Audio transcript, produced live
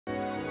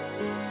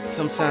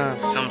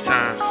Sometimes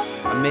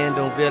a man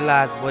don't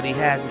realize what he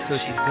has until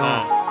she's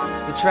gone.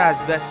 He tries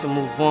best to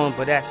move on,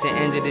 but at the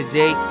end of the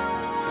day,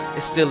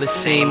 it's still the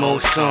same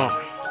old song.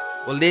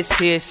 Well, this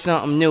here's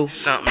something new.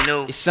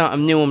 It's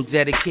something new I'm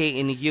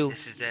dedicating to you.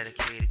 This is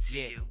dedicated to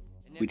you.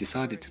 We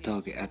decided to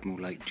target Admiral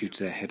Lake due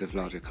to their head of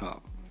larger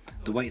carp.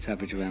 The weights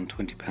average around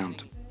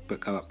 £20 but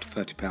go up to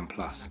 £30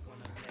 plus.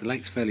 The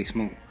lake's fairly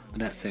small, but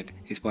that said,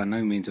 it's by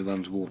no means a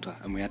runs water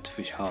and we had to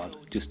fish hard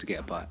just to get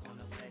a bite.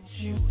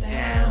 You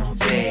down,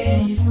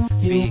 babe,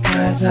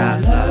 because I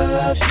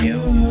love you.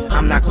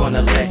 I'm not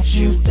gonna let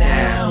you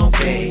down,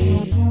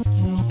 babe.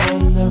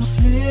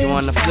 You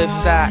on the flip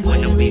side,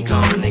 when are we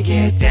gonna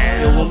get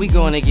down? Yo, when we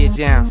gonna get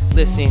down?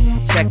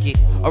 Listen, check it.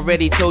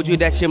 Already told you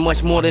that you're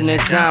much more than a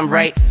dime,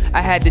 right?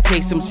 I had to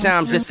take some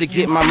time just to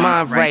get my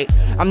mind right.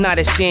 I'm not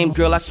ashamed,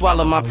 girl, I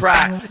swallow my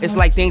pride. It's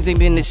like things ain't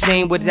been the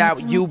same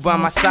without you by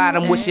my side.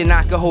 I'm wishing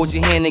I could hold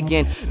your hand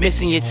again.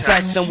 Missing your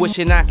touch, I'm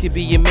wishing I could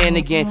be your man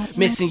again.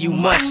 Missing you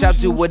much, I'll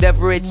do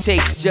whatever it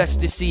takes just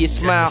to see you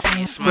smile.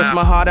 Cross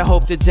my heart, I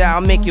hope to die,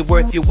 I'll make it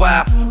worth your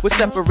while. We're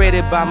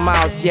separated by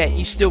miles, yet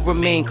you still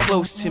remain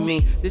close to me.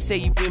 They say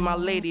you be my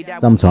lady.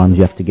 Sometimes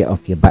you have to get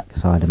off your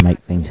backside and make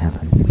things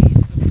happen.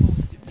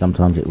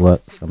 Sometimes it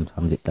works,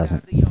 sometimes it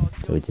doesn't.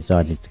 So we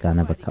decided to go and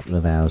have a couple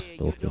of hours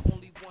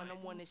stalking.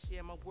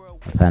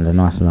 I found a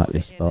nice and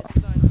likely spot,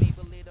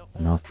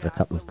 and after a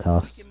couple of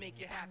casts,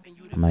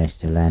 I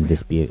managed to land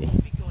this beauty.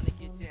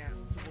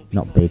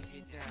 Not big,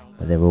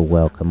 but they're all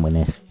welcome when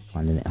they're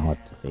finding it hard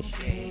to fish.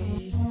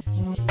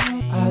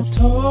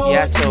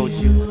 Yeah, I told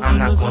you, I'm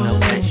not gonna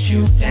let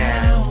you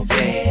down,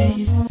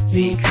 babe,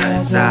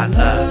 because I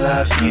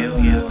love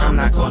you. I'm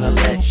not gonna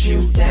let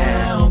you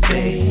down,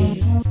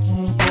 babe.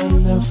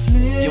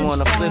 You on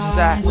the flip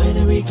side, when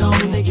are we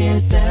gonna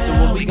get down?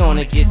 So when we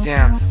gonna get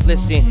down?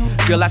 Listen,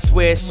 girl, I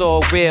swear it's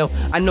all real.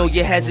 I know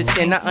you're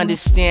hesitant, I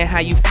understand how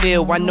you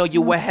feel. I know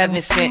you were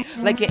heaven sent,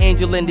 like an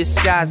angel in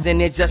disguise,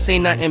 and there just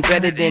ain't nothing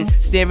better than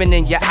staring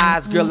in your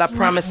eyes, girl. I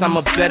promise I'm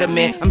a better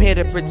man. I'm here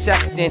to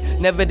protect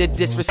and never to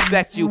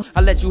disrespect you.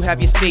 I'll let you have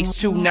your space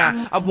too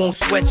now. I won't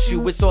sweat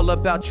you. It's all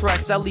about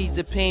trust. I'll ease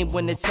the pain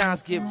when the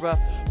times get rough.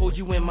 Hold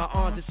you in my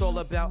arms. It's all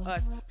about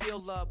us. Feel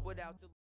love without the